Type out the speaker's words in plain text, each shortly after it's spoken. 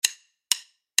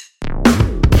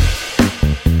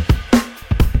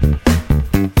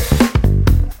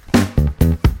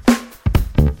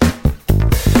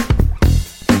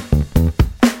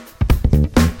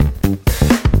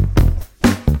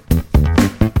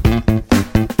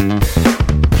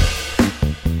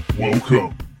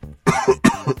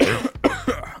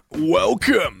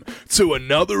Welcome to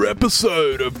another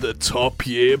episode of the Top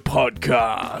Year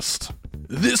Podcast.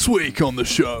 This week on the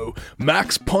show,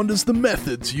 Max ponders the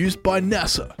methods used by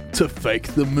NASA to fake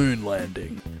the moon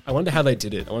landing. I wonder how they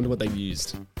did it. I wonder what they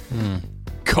used.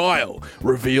 Kyle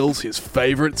reveals his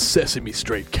favourite Sesame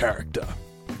Street character.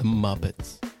 The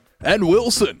Muppets. And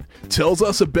Wilson tells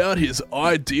us about his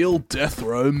ideal death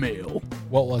row meal.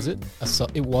 What was it?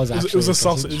 It was actually It was a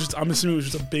sausage. I'm assuming it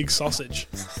was just a big sausage.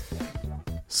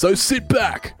 So sit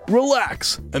back,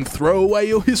 relax, and throw away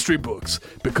your history books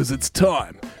because it's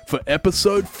time for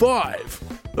episode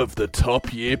 5 of the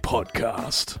Top Year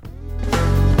Podcast.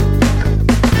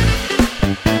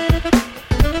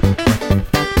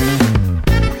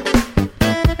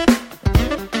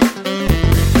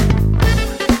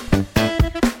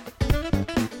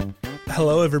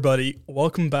 Hello, everybody.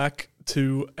 Welcome back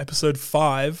to episode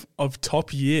 5 of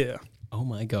Top Year. Oh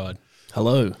my god.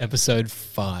 Hello. Episode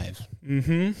 5.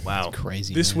 Mm-hmm. Wow. That's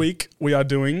crazy. This week we are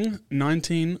doing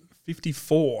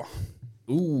 1954.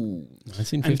 Ooh.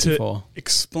 1954. And to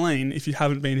explain, if you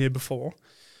haven't been here before,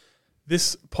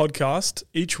 this podcast,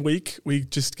 each week we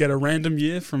just get a random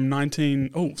year from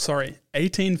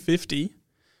 1850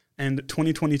 and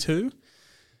 2022.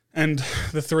 And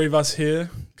the three of us here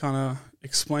kind of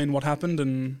explain what happened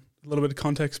and a little bit of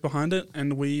context behind it.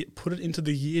 And we put it into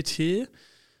the year tier,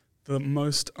 the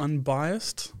most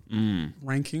unbiased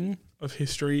ranking of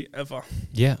history ever.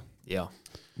 Yeah. Yeah.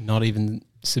 Not even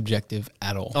subjective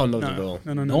at all. Oh, not at all.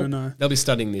 No. They'll be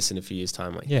studying this in a few years'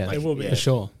 time. Yeah, They will be. for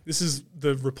sure. This is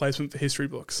the replacement for history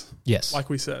books, Yes. like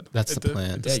we said. That's at the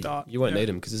plan. At the Yeah, start. you won't Yeah. need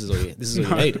them because this is all you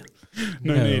No. need.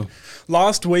 No need.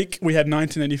 Last week we had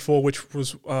 1984, which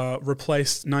was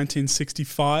replaced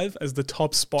 1965 as the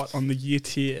top spot on the year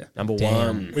tier. Number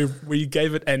Damn. one. We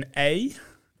gave it an A,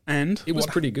 and It was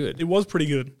pretty good. It was pretty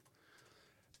good.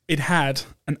 It had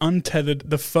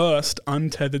the first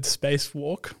untethered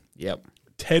spacewalk. Yep.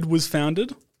 TED was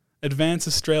founded. Advance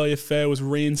Australia Fair was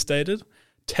reinstated.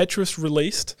 Tetris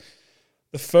released.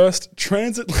 The first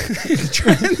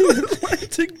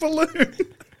transatlantic balloon.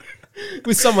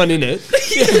 With someone in it.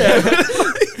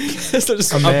 It's not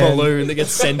just a man. balloon that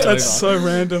gets sent over. That's so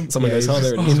random. Someone goes, oh,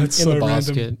 there it Oh, is. that's in so the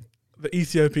random. basket. The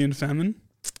Ethiopian famine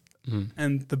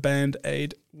and the Band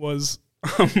Aid was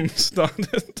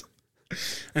started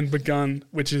and begun,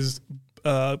 which is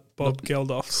Bob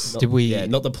Geldof's. Not- Did we- Yeah,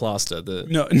 not the plaster, the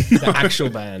No, the actual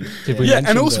band. Did we yeah, mention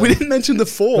and also the- we didn't mention the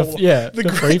fall.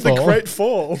 the free the fall. great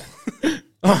fall.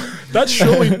 That's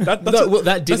surely that's, No, a, well,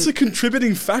 that that's a didn't-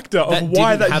 contributing factor of That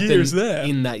why didn't that year happen is there.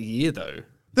 in that year, though.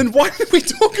 Then why did we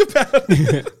talk about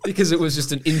it? Because it was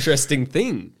just an interesting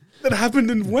thing. That happened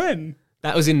in when?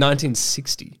 That was in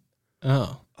 1960.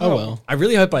 Oh well. I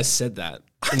really hope I said that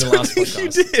in the last I think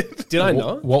podcast. you did. Did I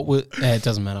not? What would? It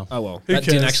doesn't matter. Oh, well. Who That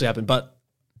didn't cares? actually happen, but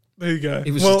There you go.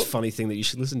 it was well, just a funny thing that you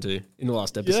should listen to in the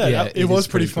last episode. yeah, Yeah, it it was is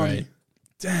pretty pretty funny. great.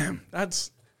 Damn,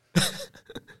 that's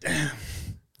damn.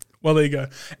 Well, there you go.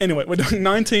 Anyway, we're doing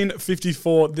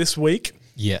 1954 this week.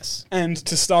 Yes. And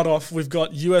to start off, we've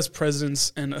got US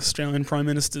presidents and Australian prime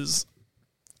ministers.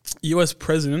 US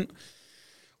president,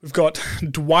 we've got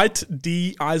Dwight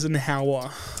D.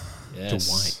 Eisenhower. Yes.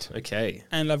 Dwight. Okay.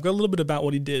 And I've got a little bit about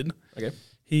what he did. Okay.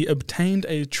 He obtained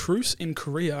a truce in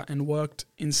Korea and worked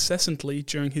incessantly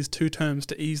during his 2 terms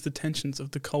to ease the tensions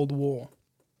of the Cold War.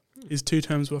 His 2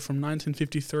 terms were from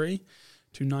 1953 to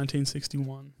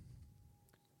 1961.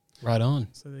 Right on.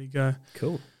 So there you go.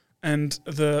 Cool. And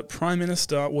the prime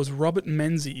minister was Robert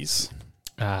Menzies.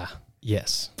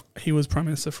 Yes. He was prime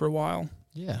minister for a while.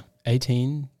 Yeah.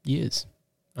 18 years,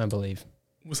 I believe.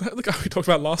 Was that the guy we talked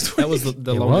about last week? That was the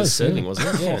It longest was, serving, yeah.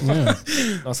 wasn't it? Yeah.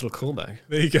 Yeah. Nice little callback.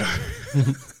 There you go.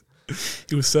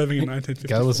 He was serving in 1950.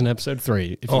 Go listen to episode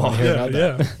 3 if you Oh, want to hear Yeah, about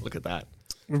that. yeah. Look at that.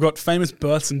 We've got famous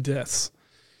births and deaths.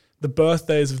 The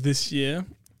birthdays of this year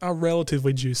are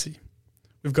relatively juicy.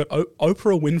 We've got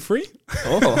Oprah Winfrey,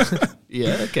 Oh,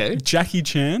 yeah, okay. Jackie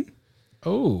Chan,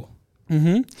 Oh.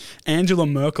 Angela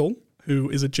Merkel, who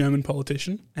is a German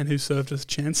politician and who served as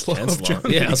Chancellor of Chancellor.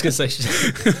 Germany, Yeah, I was going to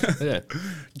say. Yeah.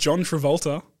 John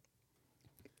Travolta.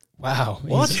 Wow.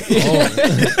 What?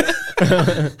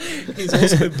 He's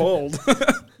also bald.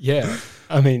 Yeah.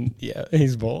 I mean, yeah,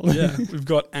 he's bald. Yeah, we've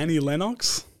got Annie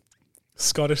Lennox,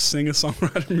 Scottish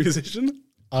singer-songwriter musician.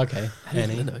 Okay.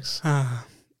 Annie. Linux.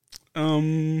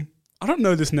 I don't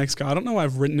know this next guy. I don't know why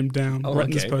I've written him down. Oh,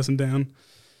 Written this okay. person down.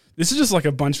 This is just like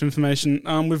a bunch of information.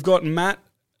 We've got Matt.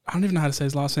 I don't even know how to say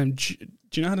his last name. Do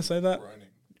you know how to say that?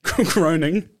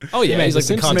 Groening. Oh, yeah. Yeah, He's like the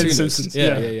Simpsons. cartoonist. Simpsons,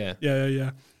 Yeah, yeah. yeah, yeah.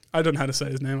 Yeah. I don't know how to say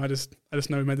his name. I just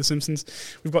know he made The Simpsons.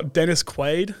 We've got Dennis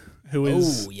Quaid, who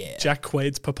is Jack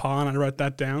Quaid's papa, and I wrote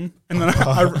that down. And then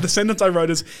the sentence I wrote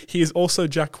is, he is also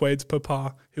Jack Quaid's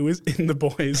papa, who is in The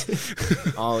Boys.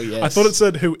 Oh, yes. I thought it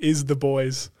said, who is The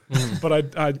Boys,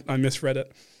 but I misread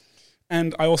it.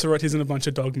 And I also wrote he's in a bunch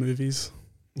of dog movies.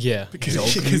 Yeah. Because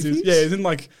he's in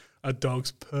like A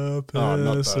Dog's Purpose, not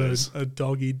those. a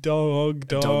Doggy Dog,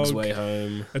 Dog's Way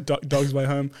Home. Dog's Way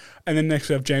Home. And then next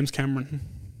we have James Cameron,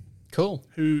 Cool.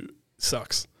 who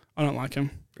sucks. I don't like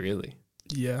him. Really?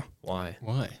 Yeah. Why?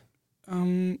 Why?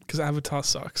 Because Avatar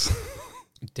sucks.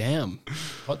 Damn.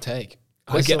 Hot take.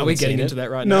 Are we getting into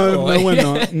that right No, now? no, we're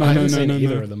not. No, I no, haven't no, seen no,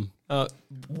 either no. of them.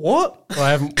 What? Well,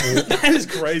 I haven't. That is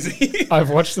crazy. I've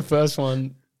watched the first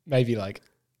one maybe like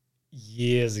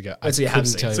years ago. Oh, so you have couldn't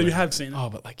seen tell it. So you when. have seen it. Oh,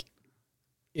 but like,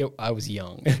 I was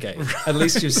young. Okay. At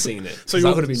least you've seen it. So I you're,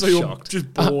 would have been so you're shocked. just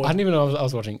I bored. didn't even know I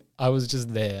was watching. I was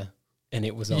just there, and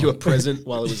it was on. You were present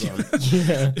while it was on,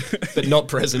 yeah. but not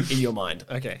present in your mind.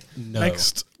 Okay. No.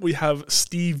 Next, we have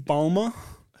Steve Ballmer,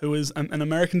 who is an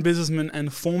American businessman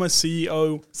and former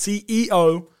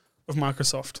CEO of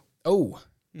Microsoft. Oh.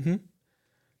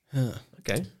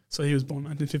 Okay. So he was born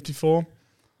 1954.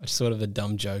 It's sort of a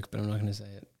dumb joke, but I'm not going to say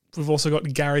it. We've also got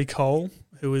Gary Cole,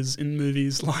 who is in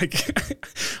movies like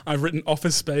I've written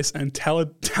Office Space and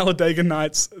Talladega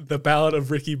Nights, The Ballad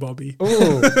of Ricky Bobby.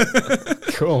 Oh.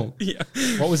 Cool. Yeah.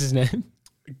 What was his name?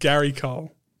 Gary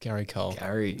Cole. Gary Cole.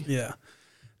 Gary. Yeah.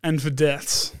 And for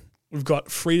deaths, we've got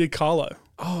Frida Kahlo.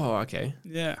 Oh, okay.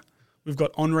 Yeah. We've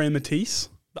got Henri Matisse,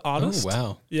 the artist. Oh,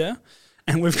 wow. Yeah.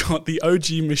 And we've got the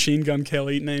OG Machine Gun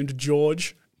Kelly named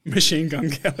George Machine Gun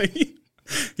Kelly.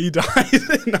 He died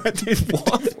in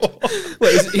 1954.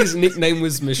 Wait, his nickname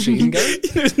was Machine Gun?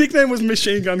 His nickname was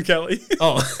Machine Gun Kelly.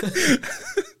 Oh.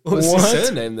 What was What? his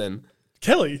surname then?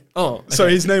 Kelly. Oh, okay. So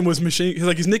his name was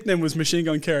his nickname was Machine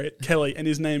Gun Kelly, and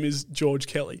his name is George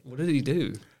Kelly. What did he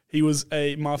do? He was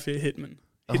a mafia hitman.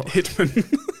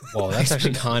 Hitman. Wow, that's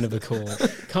actually kind of a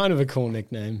cool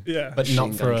nickname. Yeah. But Machine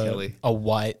not for Gun Kelly. a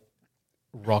white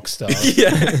rock star. Yeah.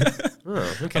 Oh,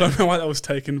 I okay. don't know why that was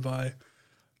taken by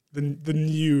the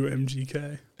new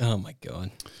MGK. Oh my god.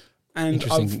 And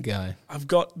Interesting guy. I've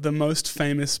got the most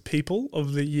famous people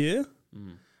of the year.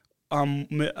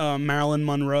 Marilyn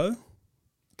Monroe.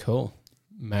 Cool.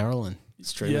 Marilyn.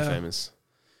 Extremely Yeah. famous.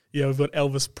 Yeah, we've got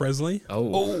Elvis Presley.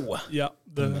 Oh. Yeah,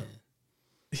 yeah,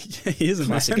 he is a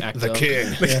Classic man. actor.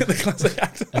 The classic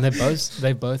actor. And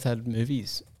they both had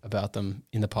movies about them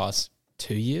in the past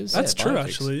 2 years. That's true, biopics.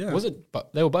 actually. Yeah. Was it?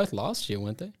 But they were both last year,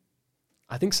 weren't they?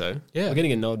 I think so. Yeah. We're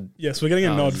getting a nod. Yes, we're getting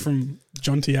a nod from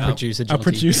John T. Producer our John T.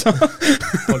 producer.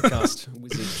 Podcast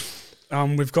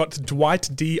wizard. We've got Dwight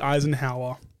D.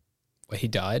 Eisenhower. Where he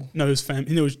died. No, his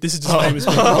this is just famous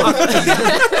people.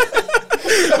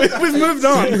 We've moved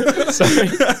on. Sorry.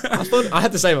 I thought I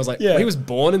had the same. I was like, Yeah. he was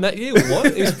born in that year.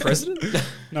 What? He was president?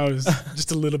 No, it was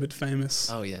just a little bit famous.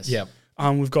 Oh yes. Yeah.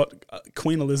 We've got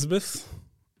Queen Elizabeth,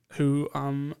 who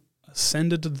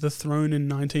ascended to the throne in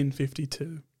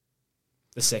 1952.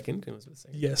 The second. It was the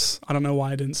second. Yes, I don't know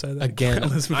why I didn't say that. Again,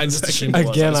 Queen Elizabeth I II. just assumed it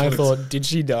was. Again, I I just thought, did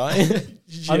she die?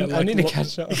 I need to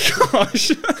catch up.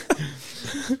 Gosh.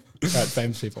 Right,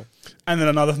 famous people. And then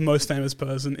another most famous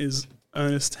person is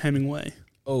Ernest Hemingway.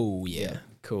 Oh yeah.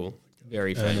 Cool.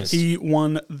 Very famous. He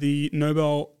won the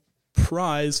Nobel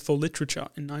Prize for Literature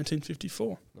in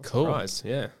 1954. Cool. Surprised,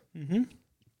 yeah. Mm-hmm.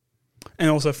 And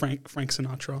also Frank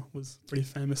Sinatra was pretty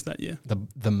famous that year.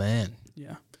 The man.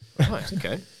 Yeah. Right.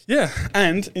 Okay. Yeah,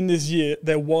 and in this year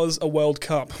there was a World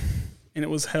Cup, and it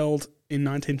was held in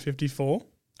 1954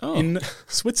 Oh, in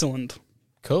Switzerland.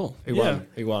 cool. Who Yeah. won?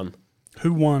 Who won?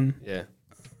 Who won? Yeah.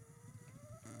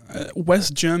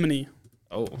 West Germany.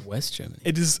 Oh. West Germany.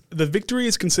 The victory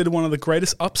is considered one of the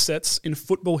greatest upsets in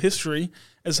football history,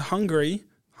 as Hungary.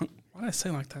 Why did I say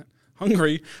it like that?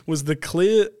 Hungary was the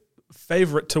clear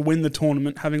favourite to win the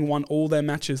tournament, having won all their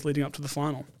matches leading up to the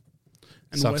final.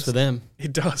 And Sucks for them.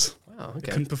 It does. Wow. They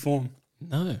Okay. couldn't perform.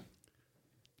 No.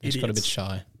 He just got a bit Idiots.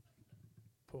 shy.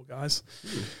 Poor guys. Oh,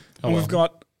 And well. we've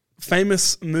got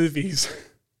famous movies.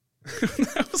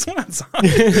 That was one outside.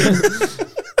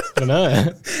 I don't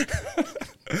know.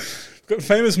 We've got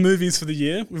famous movies for the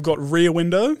year. We've got Rear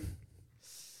Window.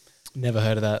 Never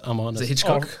heard of that. I'm Is honest. it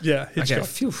Hitchcock? Oh, yeah, Hitchcock. Okay.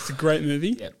 Phew. It's a great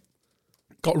movie. Yeah.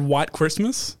 Got White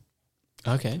Christmas.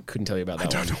 Okay. Couldn't tell you about I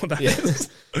that don't know one. what that is.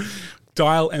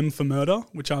 Dial M for Murder,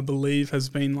 which I believe has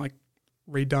been like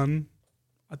redone.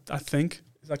 I think.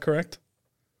 Is that correct?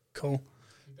 Cool.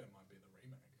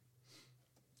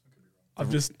 I've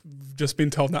just been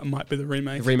told that might be the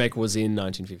remake, The remake was in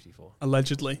 1954.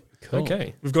 allegedly. Cool.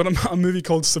 Okay. We've got a movie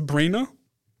called Sabrina.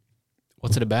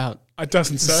 What's it about? It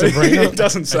doesn't say. Sabrina? It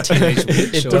doesn't say.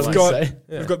 It Sure. doesn't got- say.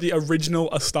 We've got the original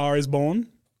A Star Is Born.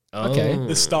 Okay. Oh.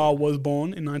 The Star was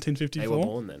born in They were 1954.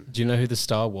 born then. Do you know who the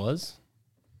star was?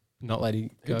 Not Lady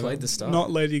Who Gaga. played the star? Not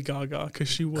Lady Gaga, because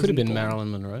she was. Could have been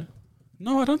Marilyn Monroe.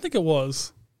 No, I don't think it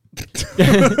was.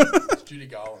 It's Judy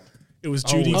Garland. It was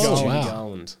Judy Oh, Garland. wow.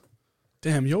 Garland.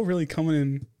 Damn, you're really coming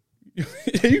in.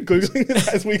 Are you Googling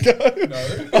it as we go?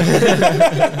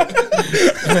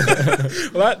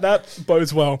 Well, that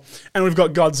bodes well. And we've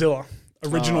got Godzilla.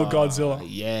 Original Godzilla.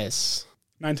 Yes.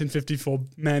 1954,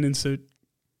 man in suit.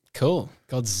 Cool.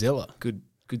 Godzilla. Good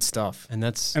stuff. And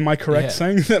that's. Am I correct Yeah.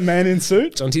 saying that man in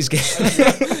suit? Jonty's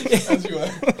As you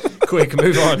were. quick.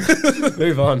 Move on.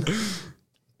 Move on.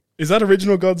 Is that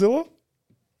original Godzilla?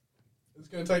 It's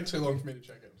going to take too long for me to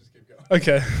check it. Just keep going.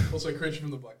 Okay. Also, Creature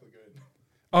from the Black Lagoon.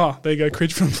 Oh, there you go.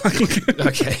 Creature from Black Lagoon.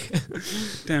 Okay.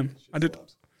 Damn, I did.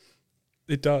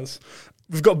 It does.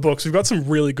 We've got books. We've got some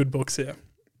really good books here.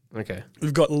 Okay.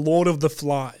 We've got Lord of the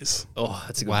Flies. Oh,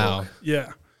 that's a good Wow. book.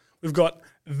 Yeah. We've got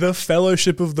The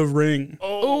Fellowship of the Ring.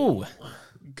 Oh,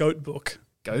 Goat book.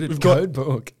 Goated We've book. got code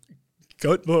book.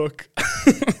 Goat book.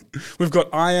 We've got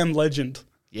I Am Legend,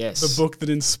 Yes. the book that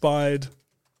inspired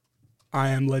I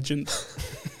Am Legend.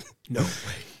 No way.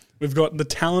 We've got The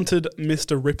Talented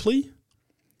Mr. Ripley,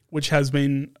 which has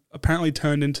been apparently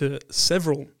turned into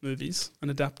several movies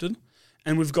and adapted.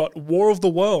 And we've got War of the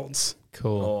Worlds.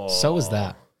 Cool. So was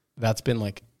that. That's been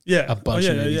like Yeah. a bunch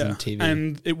of movies and TV.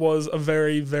 And it was a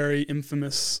very, very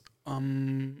infamous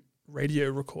radio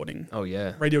recording, Oh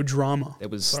yeah. radio drama. There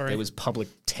was Sorry. public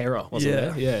terror, wasn't Yeah.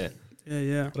 there? Yeah. Yeah,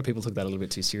 yeah. A lot of people took that a little bit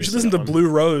too You seriously. should listen to that one. Blue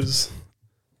Rose.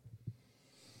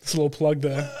 Just a little plug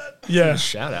there. Yeah.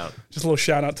 Shout out. Just a little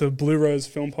shout out to Blue Rose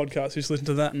Film Podcast. You should listen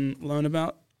to that and learn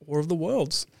about War of the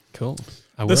Worlds. cool.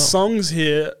 I The will. songs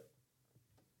here,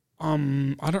 I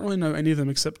don't really know any of them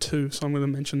except two, so I'm going to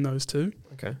mention those two.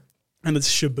 Okay. And it's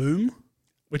Shaboom,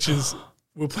 which is,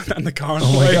 we'll put that in the car on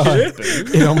Oh the my way God.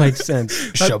 here. It all makes sense.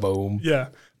 Shaboom. Yeah.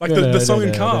 Like the song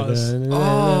in Cars.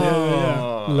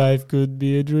 Oh. Life could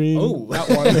be a dream. Oh. That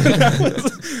one.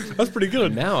 That's pretty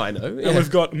good. Now I know. And Yeah. we've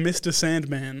got Mr.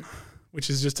 Sandman, which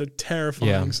is just a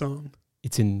terrifying Yeah. song.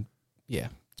 It's in, yeah,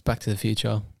 it's Back to the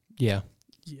Future. Yeah.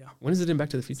 Yeah. When is it in Back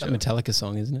to the It's Future? that Metallica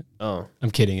song, isn't it? Oh. I'm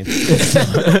kidding. It's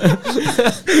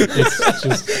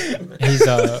just,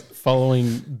 he's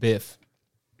following Biff.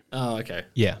 Oh, okay.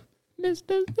 Yeah.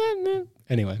 Mr. Sandman.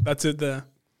 Anyway. That's it there.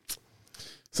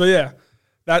 So yeah,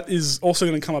 that is also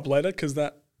going to come up later because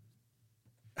that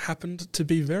happened to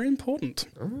be very important.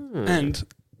 And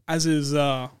as is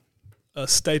a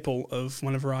staple of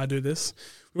whenever I do this,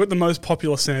 we've got the most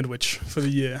popular sandwich for the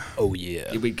year. Oh, yeah.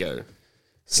 Here we go.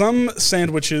 Some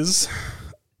sandwiches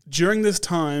during this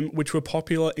time which were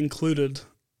popular included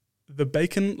the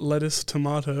bacon, lettuce,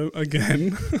 tomato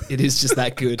again. It is just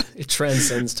that good. It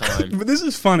transcends time. But this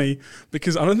is funny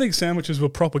because I don't think sandwiches were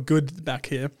proper good back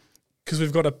here because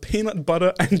we've got a peanut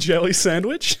butter and jelly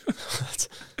sandwich.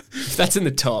 That's in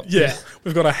the top. Yeah.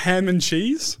 We've got a ham and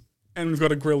cheese and we've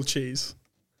got a grilled cheese.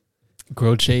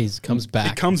 Grilled cheese comes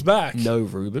back. It comes back. No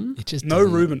Reuben. It just No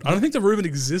doesn't- Reuben. I don't think the Reuben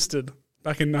existed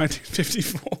back in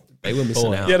 1954. They were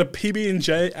missing Oh, out. You had a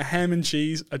PB&J, a ham and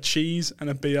cheese, a cheese, and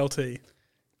a BLT.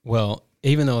 Well,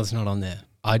 even though it's not on there,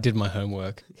 I did my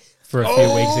homework for a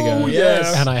few weeks ago.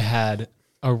 yes. And I had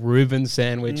a Reuben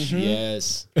sandwich,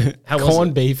 Yes. How was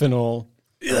corned it? beef and all.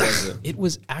 How was it? It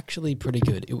was actually pretty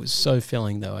good. It was so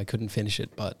filling, though. I couldn't finish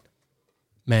it. But,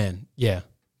 man, yeah.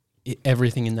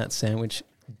 Everything in that sandwich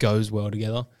goes well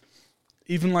together.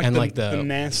 Even like And the, like the-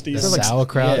 nasty The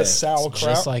sauerkraut. yeah. the It's sauerkraut.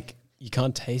 just like, you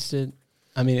can't taste it.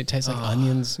 I mean, it tastes like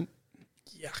onions.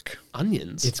 Yuck.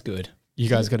 Onions. It's good. You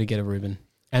guys got to get a Reuben.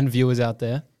 And viewers out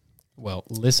there, well,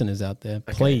 listeners out there,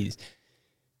 please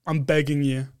I'm begging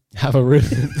you. have a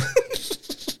Reuben.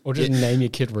 Or just name your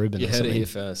kid Reuben you or heard it something. here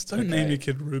first. Don't name your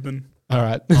kid Reuben. All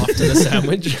right. After the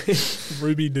sandwich.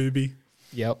 Ruby Doobie.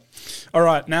 Yep. All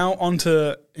right, now on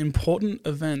to important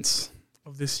events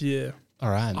of this year. All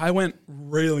right. I went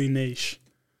really niche.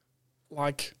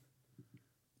 Like,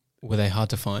 Were they hard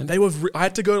to find? they were, I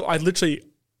had to go, I literally,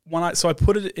 so I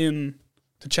put it in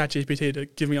to ChatGPT to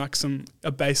give me like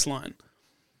a baseline.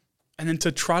 And then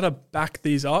to try to back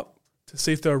these up to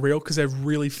see if they're real, because they're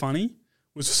really funny,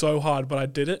 was so hard, but I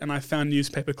did it and I found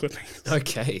newspaper clippings.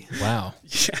 Okay. Wow.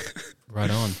 Yeah. Right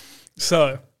on.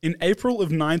 So, in April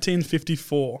of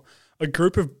 1954, a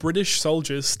group of British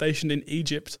soldiers stationed in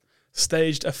Egypt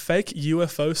staged a fake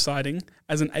UFO sighting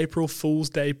as an April Fool's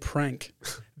Day prank.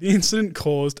 The incident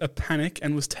caused a panic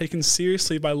and was taken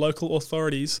seriously by local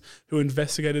authorities who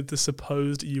investigated the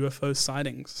supposed UFO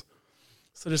sightings.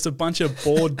 So just a bunch of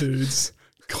bored dudes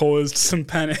caused some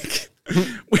panic.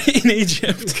 in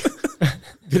Egypt.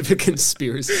 Bit of a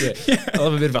conspiracy. Yeah. I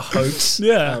love a bit of a hoax.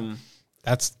 Yeah.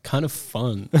 That's kind of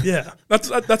fun. Yeah, that's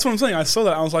what I'm saying. I saw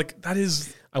that. I was like, that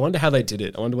is I wonder how they did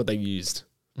it. I wonder what they used.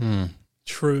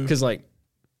 true. Because like,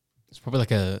 It's probably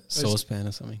like a saucepan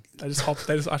or something. They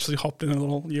just actually hopped in a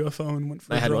little UFO and went for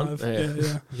They a had one? drive. Oh, yeah.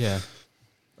 Yeah. Yeah.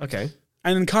 okay.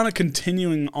 And then kind of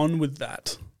continuing on with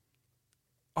that.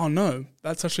 Oh no,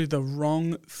 that's actually the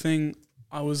wrong thing.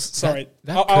 I was sorry.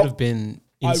 That could have been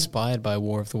inspired by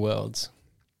War of the Worlds,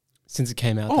 since it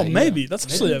came out. Oh, that year. maybe that's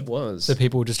actually Maybe it was. So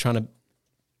people were just trying to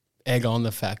egg on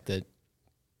the fact that,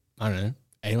 I don't know,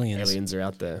 aliens. Aliens are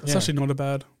out there. that's actually not a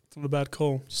bad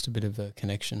call. Just a bit of a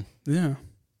connection. Yeah.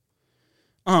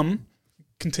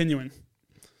 Continuing.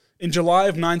 In July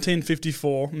of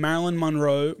 1954, Marilyn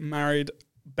Monroe married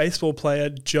baseball player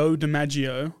Joe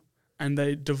DiMaggio, and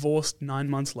they divorced 9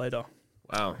 months later.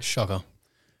 Wow. Shocker.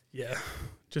 Yeah,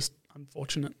 just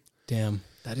unfortunate. Damn.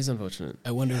 That is unfortunate.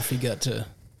 I wonder if he got to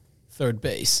third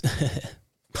base.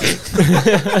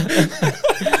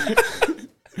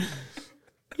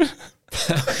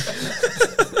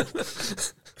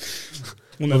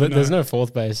 We'll Well, never there's know. no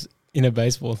fourth base in a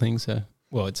baseball thing, so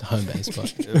well, it's a home base,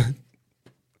 but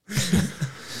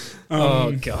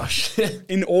Oh gosh.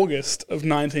 In August of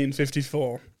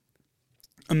 1954,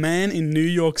 a man in New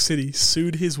York City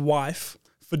sued his wife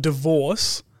for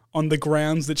divorce on the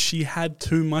grounds that she had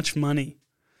too much money.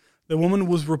 The woman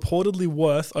was reportedly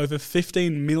worth over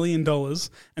 $15 million,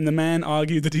 and the man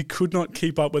argued that he could not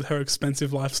keep up with her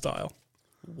expensive lifestyle.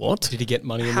 What? did he get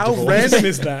money in the How divorce? random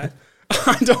is that?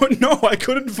 I don't know. I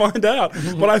couldn't find out.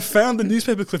 But I found the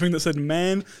newspaper clipping that said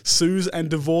man sues and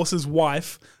divorces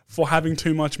wife for having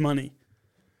too much money.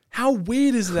 How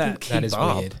weird is that? That is Keep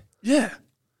up. weird. Yeah.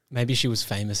 Maybe she was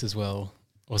famous as well,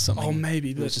 or something. Oh,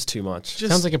 maybe. It But was just too much.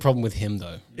 just, Sounds like a problem with him,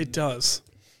 though. it does.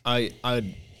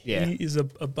 Yeah. He is a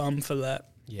bum for that.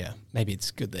 Yeah, maybe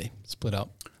it's good they split up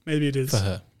Maybe it is. for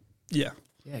her. Yeah.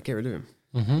 Yeah, get rid of him.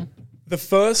 Mm-hmm. The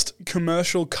first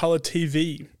commercial color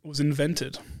TV was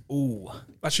invented. Ooh.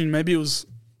 Actually, maybe it was,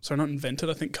 sorry, not invented.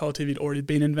 I think color TV had already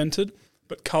been invented.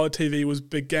 But color TV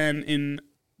began in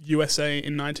USA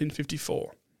in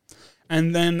 1954.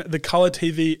 And then the color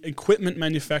TV equipment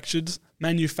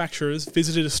manufacturers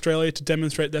visited Australia to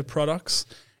demonstrate their products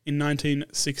in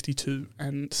 1962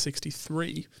 and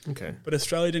 63. Okay. But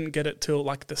Australia didn't get it till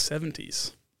like the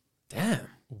 70s. Damn.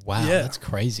 Wow, Yeah. that's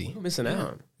crazy. We're missing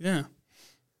out. Yeah.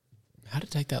 How did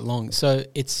it take that long? So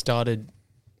it started,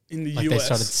 In the like US. they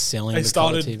started selling They the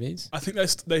started- color TVs? I think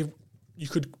they you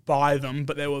could buy them,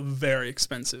 but they were very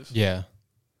expensive, Yeah.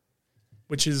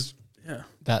 which is, yeah.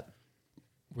 That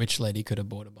rich lady could have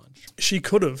bought a bunch. She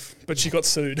could have, but she got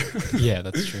sued. Yeah,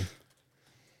 that's true.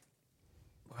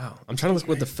 Wow. I'm trying to look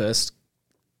what the first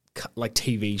like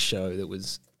TV show that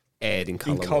was aired in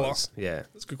color colour. was. Yeah.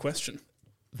 That's a good question.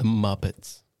 The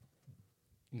Muppets.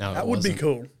 No, That it would wasn't. be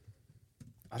cool.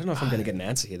 I don't know if I'm going to get an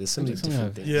answer here. There's so many Something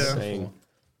different I've- things Yeah. saying.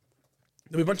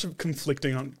 There'll be a bunch of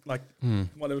conflicting on, like,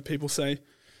 whatever people say.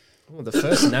 Oh, the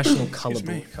first national color Excuse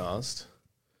me. broadcast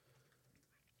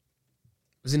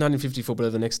was in 1954, but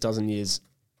over the next dozen years,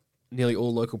 nearly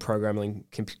all local programming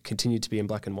continued to be in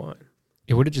black and white.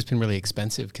 It would have just been really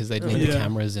expensive because they'd need the Yeah.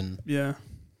 cameras, and Yeah.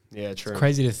 Yeah, true.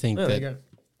 crazy to think Oh, there that you go.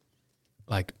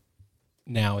 like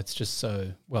now it's just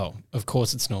so, well, of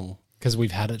course it's normal because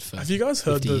we've had it for Have you guys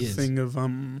heard 50 the years. thing of,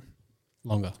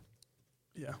 longer.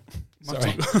 yeah.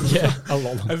 Sorry. Yeah, a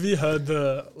lot longer. Have you heard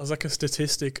there's like a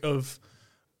statistic of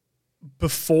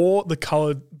before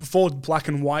black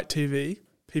and white TV,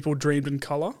 people dreamed in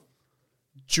color.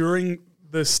 During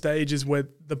the stages where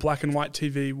the black and white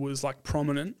TV was like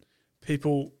prominent,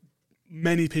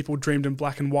 many people dreamed in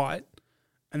black and white.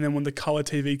 And then when the color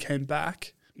TV came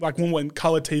back, like when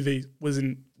color TV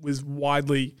was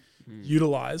widely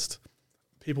utilized,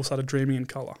 people started dreaming in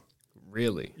color.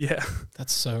 Really? Yeah,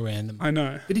 That's so random. I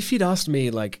know. But if you'd asked me,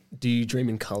 like, do you dream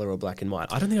in color or black and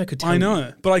white? I don't think I could tell I you.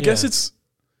 know, but I guess Yeah. it's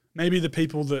maybe the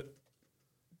people that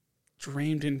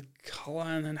dreamed in color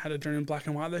and then had a dream in black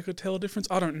and white, they could tell a difference.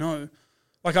 I don't know.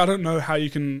 Like, I don't know how you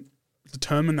can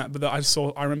determine that, but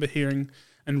I remember hearing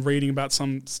and reading about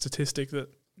some statistic that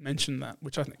mentioned that,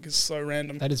 which I think is so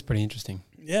random. That is pretty interesting.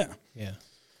 Yeah. Yeah.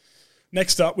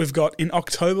 Next up, we've got in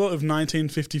October of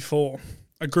 1954,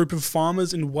 a group of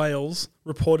farmers in Wales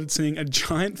reported seeing a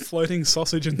giant floating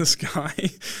sausage in the sky.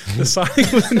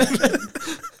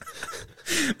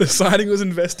 The sighting was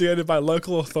investigated by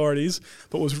local authorities,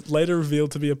 but was later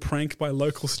revealed to be a prank by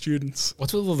local students.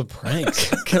 What's with all the pranks?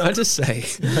 Can I just say,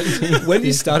 when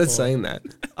you started saying that,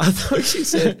 I thought you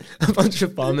said a bunch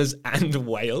of farmers and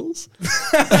whales.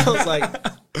 I was like,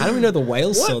 How do we know the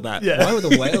whales saw that? Yeah. Why were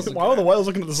the whales? Why were the whales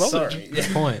looking at the sausage? Sorry. Good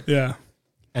point. Yeah.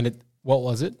 And what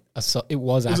was it? It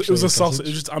was actually It was a sausage.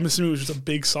 It was I'm assuming it was just a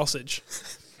big sausage.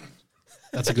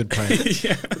 That's a good prank.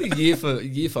 Yeah. What a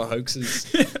year for hoaxes.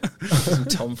 Some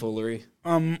tomfoolery.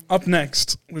 Up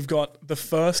next, we've got the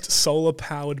first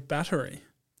solar-powered battery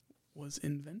was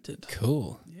invented.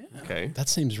 Cool. Yeah. Okay. That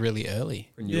seems really early.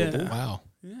 Renewable. Yeah. Wow.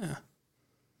 Yeah.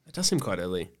 It does seem quite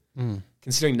early. Mm.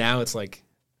 Considering now it's like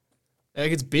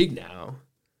it's big now.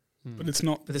 But it's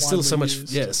not. But there's still so much.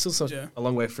 widely Yeah, used. there's still such Yeah. a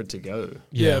long way for it to go.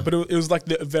 Yeah, but it was like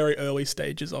the very early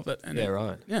stages of it. And Yeah,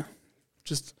 right. Yeah.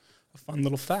 Just a fun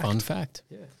little fact. Fun fact.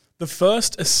 Yeah. The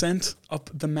first ascent up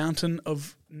the mountain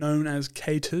known as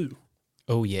K2.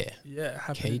 Oh yeah. Yeah,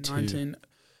 happened K2. in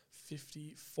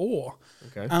 1954.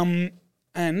 Okay.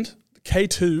 And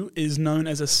K2 is known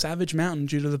as a savage mountain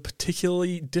due to the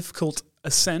particularly difficult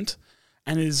ascent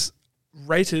and is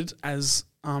rated as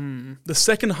the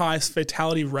second highest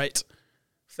fatality rate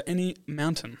for any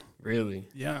mountain. Really?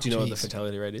 Yeah. Do you know what the Jeez.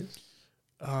 fatality rate is?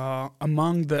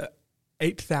 Among the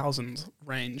 8,000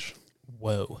 range.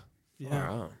 Whoa. Yeah.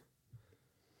 Wow.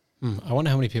 I wonder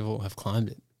how many people have climbed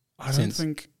it. I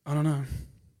don't know.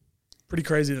 Pretty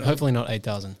crazy though. Hopefully not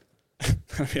 8,000.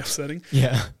 That'd be upsetting.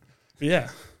 Yeah. But yeah.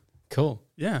 Cool.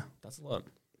 Yeah. That's a lot.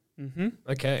 Mm-hmm.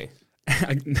 Okay.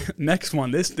 Next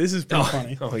one. This is pretty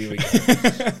funny. Oh, here we go.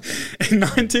 In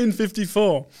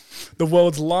 1954, the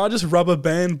world's largest rubber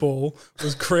band ball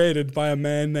was created by a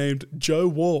man named Joe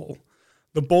Wall.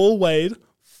 The ball weighed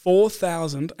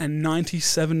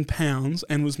 4,097 pounds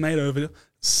and was made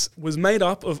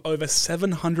up of over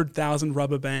 700,000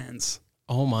 rubber bands.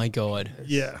 Oh my god.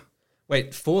 Yeah.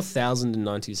 Wait,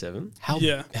 4,097?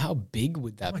 How big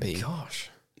would that be? Gosh.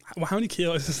 Well, how many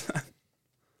kilos is that?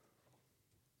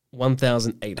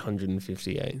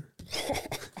 1,858.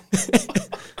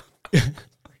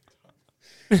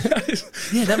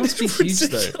 Yeah, that must be huge,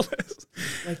 though. ridiculous.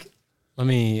 Like, Let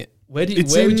me. where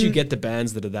It's would you in- get the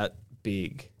bands that are that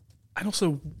big? And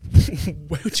also,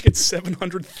 where would you get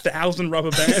 700,000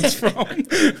 rubber bands from?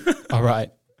 All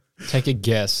right. Take a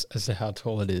guess as to how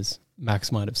tall it is.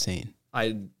 Max might have seen.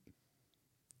 I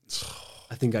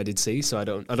think I did see, so I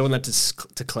don't want that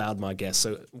to cloud my guess.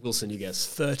 So Wilson, you guess.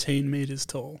 13 meters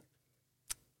tall.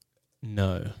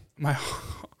 No. My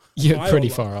You're High pretty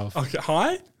or far off. okay,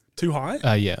 high? Too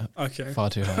high? Yeah. Okay. Far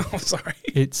too high. I'm sorry.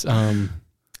 It's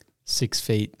 6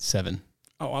 feet 7.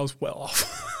 Oh, I was well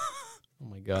off. Oh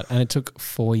my god! And it took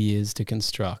 4 years to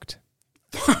construct.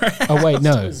 Oh wait,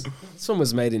 no. This one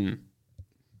was made in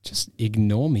Just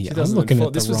ignore me. I'm 2004. looking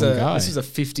at This the was wrong guy. This was a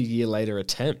 50-year later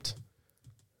attempt.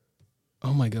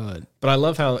 Oh my god! But I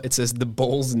love how it says the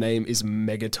ball's name is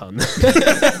Megaton.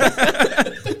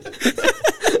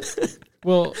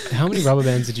 Well, how many rubber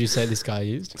bands did you say this guy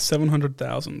used?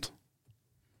 700,000.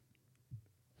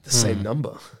 The same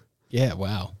number. Yeah,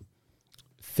 wow.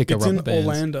 Thicker It's rubber in bands.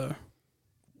 Orlando.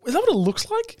 Is that what it looks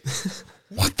like?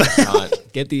 Right.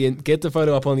 Get the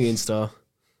photo up on the Insta.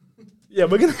 Yeah,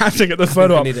 we're going to have to get the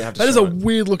photo we up. need to have to That is show a it.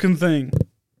 weird looking thing.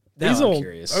 Now I'm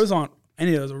curious. Those aren't,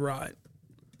 any of those are right.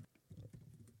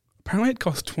 Apparently it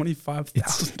cost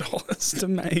 $25,000 to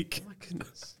make. Oh my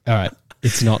goodness. All right,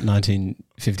 it's not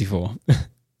 1954.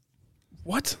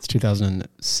 What? It's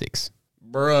 2006.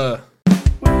 Bruh.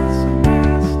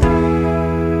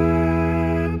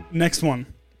 Next one.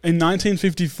 In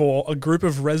 1954, a group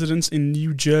of residents in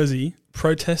New Jersey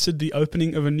protested the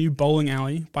opening of a new bowling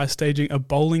alley by staging a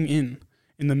bowling in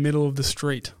the middle of the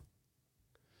street.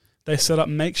 They set up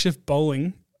makeshift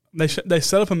bowling. They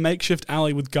set up a makeshift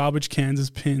alley with garbage cans as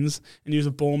pins and used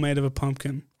a ball made of a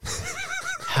pumpkin.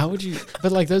 How would you?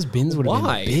 But like those bins would have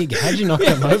Why? been big. How'd you knock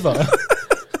them over?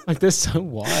 Like they're so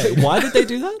wide. Why did they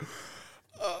do that?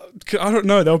 I don't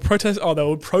know. They were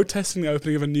protesting the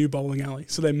opening of a new bowling alley,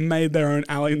 so they made their own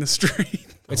alley in the street.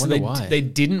 I So wonder they why. they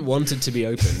didn't want it to be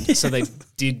opened, so they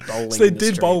did bowling. So they in the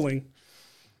did street. bowling.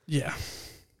 Yeah,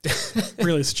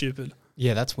 really stupid.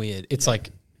 Yeah, that's weird. It's like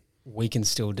we can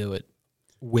still do it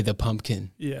with a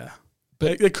pumpkin. Yeah,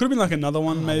 But- there could have been like another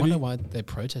one I maybe. wonder why they're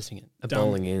protesting it. A Dumb.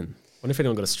 bowling in. Wonder if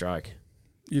anyone got a strike.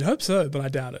 You'd hope so, but I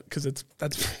doubt it because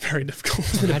that's very difficult.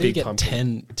 How do you big get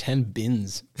pumpkin. 10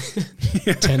 bins?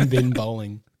 10 bin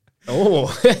bowling. Oh,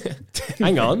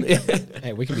 hang on.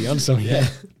 Hey, we can be on something. Yeah.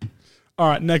 All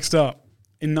right, next up.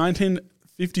 In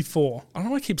 1954, I don't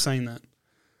know why I keep saying that.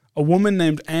 A woman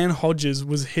named Ann Hodges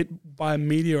was hit by a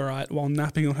meteorite while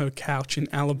napping on her couch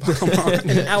in Alabama.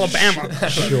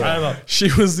 Sure. She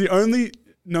was the only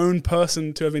known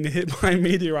person to have been hit by a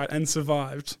meteorite and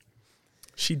survived.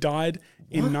 She died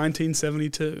in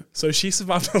 1972. So she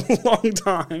survived a long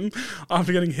time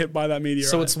after getting hit by that meteorite.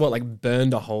 So it's what, like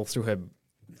burned a hole through her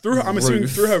through her, I'm assuming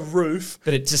roof. through her roof.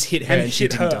 But it just hit her And and she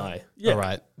hit didn't her. die. Yeah. All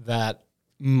right, that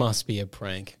must be a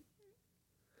prank.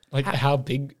 Like how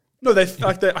big? No, I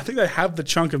think they have the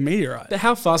chunk of meteorite. But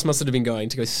how fast must it have been going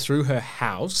to go through her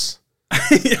house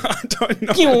Yeah, I don't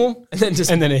know. and then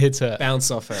just And then it hits her. bounce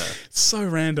off her? It's so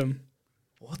random.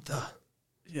 What the?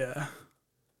 Yeah.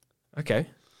 Okay.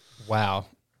 Wow,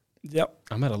 Yep.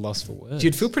 I'm at a loss for words.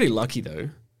 You'd feel pretty lucky though.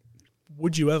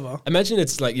 Would you ever? Imagine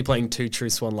it's like you're playing 2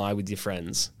 Truths, 1 Lie with your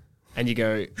friends, and you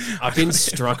go, "I've been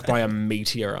struck by a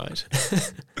meteorite."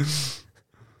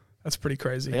 That's pretty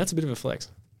crazy. Yeah, that's a bit of a flex.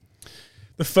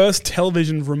 The first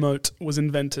television remote was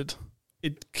invented.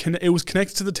 It was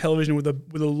connected to the television with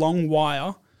a long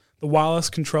wire. The wireless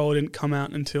controller didn't come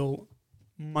out until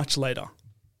much later.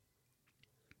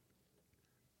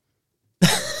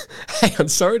 Hey, I'm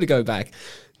sorry to go back.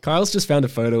 Kyle's just found a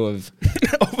photo of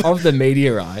the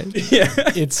meteorite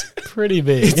It's pretty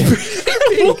big.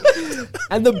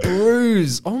 and the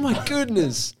bruise. Oh my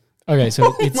goodness! Okay,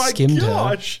 so it My skimmed her.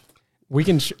 gosh. We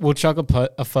can we'll chuck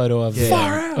a photo of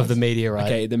Far out. of the meteorite.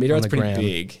 Okay, the on meteorite's pretty gram.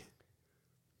 big.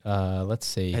 Let's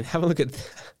see. And have a look at.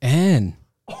 Anne.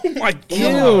 Oh my gosh.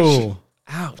 Ew.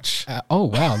 Ouch! Oh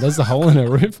wow, there's a hole in her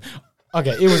roof.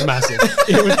 Okay, it was massive.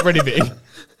 It was pretty big.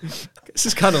 This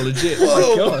is kind of legit.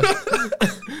 Oh my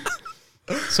god!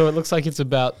 So it looks like it's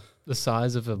about the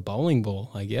size of a bowling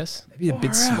ball, I guess. Maybe a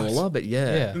bit Far out. smaller, but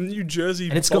yeah. Yeah. The New Jersey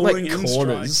And it's got like bowling in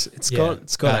corners. strike. It's Yeah. got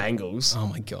That- angles. Oh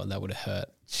my god, that would have hurt.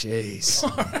 Jeez.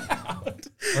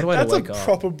 What a way That's to a wake up.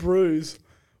 proper bruise.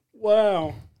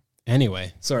 Wow.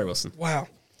 Anyway, Sorry, Wilson. Wow.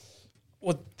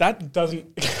 Well, that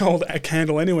doesn't hold a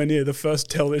candle anywhere near the first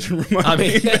television remote. I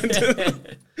mean,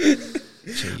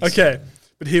 jeez. Okay,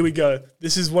 but here we go.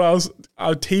 This is what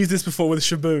I teased this before with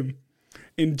Shaboom.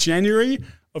 In January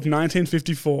of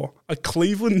 1954, a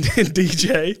Cleveland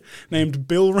DJ named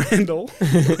Bill Randall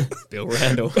Bill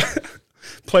Randall.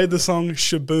 played the song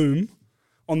Shaboom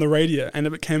on the radio, and it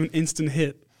became an instant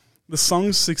hit. The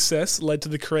song's success led to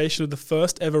the creation of the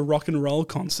first ever rock and roll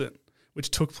concert, which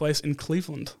took place in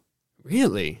Cleveland.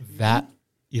 Really? That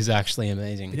is actually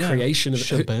amazing. Yeah. Creation of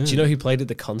Shaboom. Do you know who played at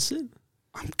the concert?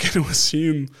 I'm going to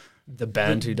assume The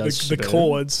band who does the Shaboom.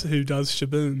 chords who does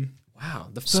Shaboom. Wow,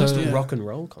 the So- first Yeah. rock and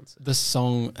roll concert. The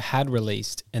song had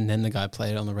released and then the guy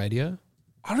played it on the radio.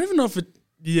 I don't even know if it.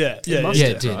 Yeah, yeah, must Yeah,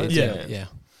 have, it did. right? It Yeah. did. Yeah.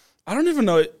 I don't even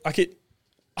know. Like it.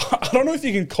 I don't know if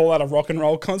you can call that a rock and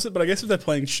roll concert, but I guess if they're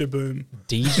playing Shaboom,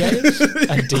 DJ?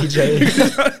 A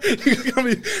DJ? you're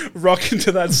gonna be rocking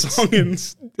to that song and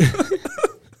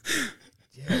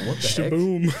Yeah, what the heck?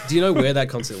 Shaboom. Do you know where that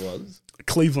concert was?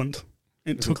 Cleveland.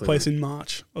 It was in took place in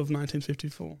March of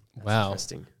 1954. Wow.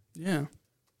 Interesting. Yeah,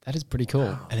 That is pretty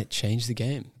cool. And it changed the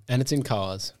game. And it's in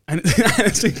cars. and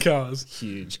it's in cars.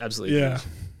 Huge. Absolutely Yeah, huge.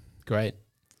 Great.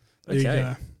 there you Okay.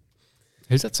 go.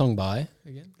 Who's that song by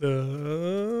again?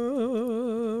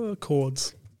 The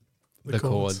chords. The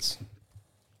Chords.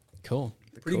 Cool.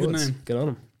 Pretty good Chords. name. Good on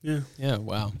them. Yeah. Yeah,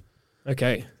 wow.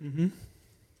 Okay. Mm-hmm.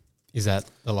 Is that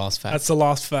the last fact? That's the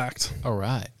last fact. All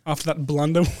right. After that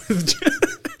blunder with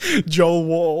Joel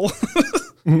Wall,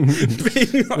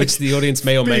 being like, Which the audience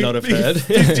may or may not have being heard.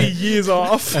 50 years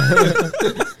off.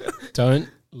 Don't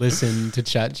listen to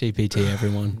ChatGPT,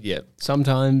 everyone. Yeah.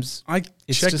 Sometimes I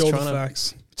It's checked just all the trying to-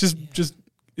 facts. Just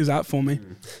is that for me?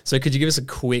 So could you give us a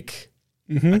quick,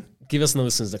 Mm-hmm. give us and the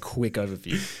listeners a quick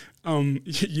overview?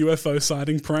 UFO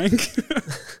sighting prank.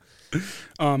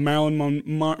 Marilyn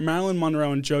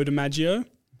Monroe and Joe DiMaggio.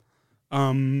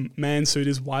 Man sued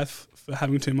his wife for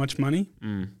having too much money.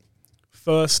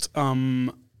 First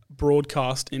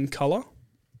broadcast in color.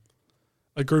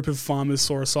 A group of farmers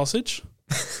saw a sausage.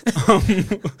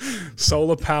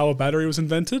 Solar power battery was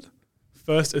invented.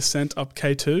 First ascent up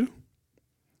K2.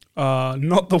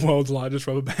 Not the world's largest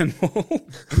rubber band ball.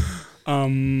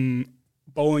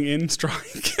 Bowling in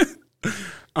strike.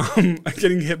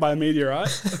 Getting hit by a meteorite.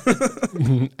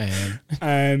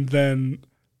 And then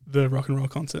the rock and roll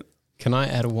concert. can I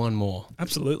add one more?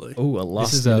 Absolutely. Oh, a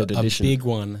last This is a minute edition. big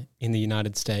one in the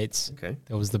United States. Okay.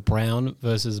 There was the Brown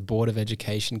versus Board of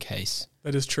Education case.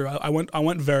 That is true. I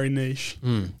went very niche.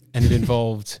 And it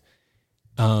involved,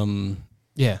 the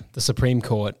Supreme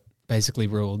Court basically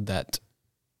ruled that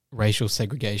racial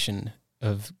segregation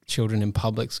of children in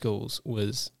public schools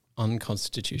was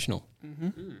unconstitutional.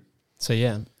 So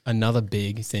yeah, another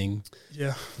big thing,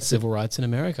 Yeah. civil rights in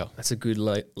America. That's a good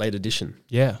late edition.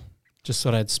 Yeah, just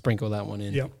thought I'd sprinkle that one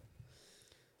in. Yeah.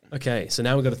 Okay, so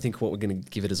now we've got to think what we're going to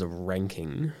give it as a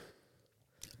ranking.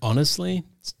 Honestly,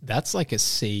 that's like a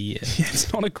C. Yeah,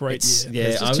 it's not a great It's- year. yeah,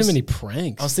 There's I just was- too many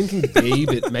pranks. I was thinking B,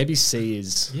 but maybe C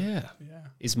is yeah.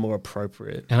 Yeah. more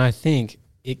appropriate. And I think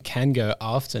it can go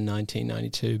after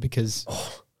 1992 because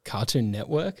Cartoon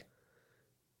Network.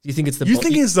 Do you think it's the You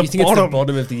think it's the It's the bottom?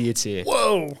 bottom of the year tier?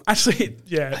 Whoa. Actually,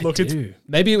 yeah. I Look, it's do.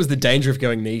 Maybe it was the danger of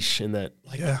going niche in that.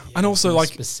 yeah. And also, more like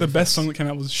the specifics. best song that came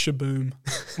out was Shaboom,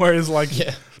 whereas like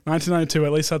Yeah. 1992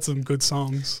 at least had some good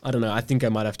songs. I don't know. I think I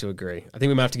might have to agree. I think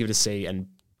we might have to give it a C and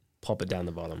pop it down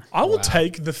the bottom. I will Wow.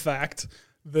 take the fact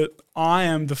that I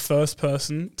am the first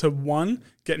person to 1,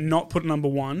 get not put at number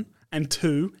 1, and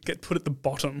 2, get put at the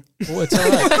bottom. Well, it's all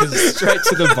right. 'Cause- Straight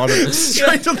to the bottom.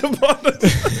 Straight to the bottom.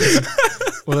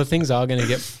 well, the things are going to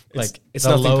get like it's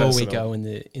the nothing lower we personal. go in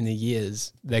the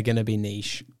years, they're going to be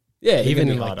niche. Yeah, Even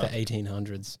in in like the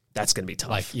 1800s. that's going to be tough.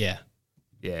 Like, yeah,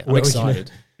 yeah, We're I'm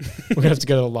excited. we're gonna have to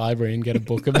go to the library and get a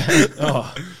book about it.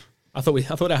 Oh, I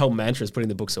thought our whole mantra is putting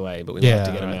the books away, but we might have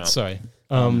to get them right, out. sorry.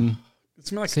 It's gonna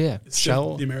be like So yeah,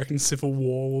 the American Civil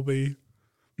War will be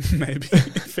maybe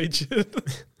featured.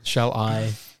 shall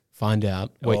I find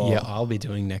out what Oh. year I'll be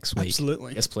doing next week?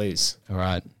 Absolutely. Yes, please. All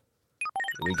right.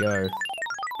 Here we go.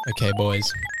 Okay, boys.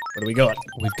 What do we got?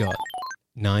 We've got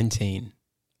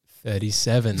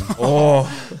 1937. Oh,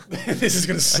 This is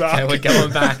gonna suck. okay, we're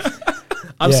going back.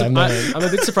 I'm, Yeah, no. I'm a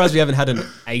bit surprised we haven't had an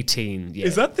 18 yet.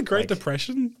 Is that the Great Like,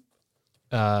 Depression?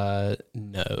 No.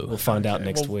 We'll find out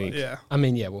next Well, week. Yeah. I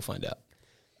mean, yeah, we'll find out.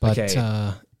 But Okay.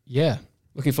 yeah.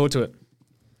 Looking forward to it.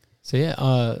 So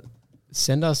yeah,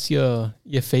 send us your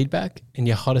feedback and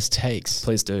your hottest takes.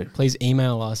 Please do. Please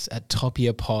email us at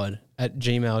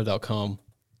topyearpod@gmail.com.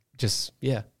 Just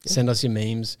send us your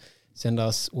memes. Send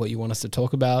us what you want us to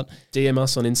talk about. DM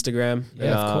us on Instagram.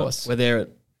 Yeah, of course. We're there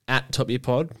at Top Year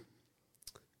Pod.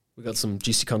 We've got some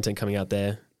juicy content coming out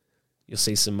there. You'll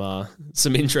see some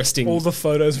interesting All the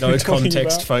photos no we're talking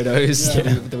context about. photos Yeah.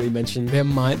 that we mentioned. There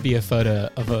might be a photo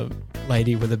of a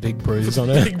lady with a big bruise on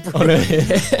her. On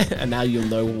it. And now you'll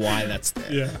know why that's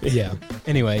there. Yeah. Yeah.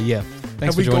 Anyway, yeah. Thanks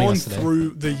Have for we joining gone us today.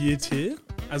 through the year tier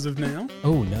as of now?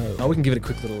 Oh no. Oh, we can give it a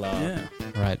quick little Yeah.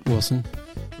 All right, Wilson.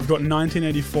 We've got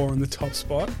 1984 in the top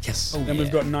spot. yes. Then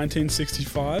we've got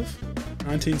 1965,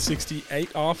 1968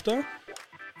 after,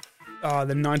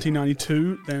 then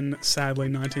 1992, then sadly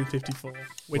 1954,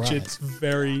 which Right. it's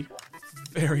very,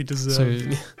 very So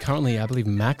deserved. currently, I believe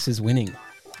Max is winning.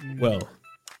 Well,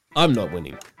 I'm not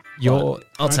winning. You're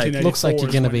I'll take it. looks like you're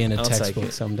 1984 going to is be in a I'll take textbook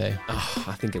it. someday. Oh,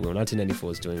 I think it will.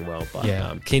 1984 is doing well, but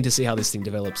Yeah. keen to see how this thing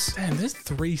develops. Damn, there's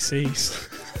 3 C's.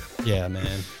 Yeah,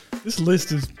 man. This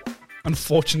list is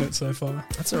unfortunate so far.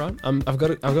 That's all right. I've got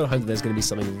to hope that there's going to be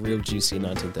something real juicy in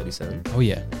 1937. Oh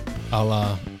yeah.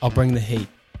 I'll bring the heat.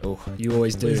 Oh, you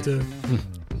always do. Please do.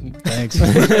 Thanks.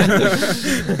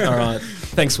 All right.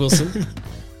 Thanks, Wilson.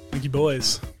 Thank you,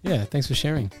 boys. Yeah, thanks for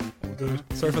sharing. Good.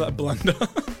 Sorry for that blunder.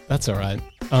 That's all right.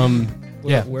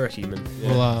 We're a human.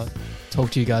 We'll talk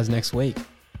to you guys next week.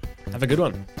 Have a good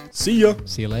one. See ya.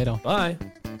 See you later. Bye.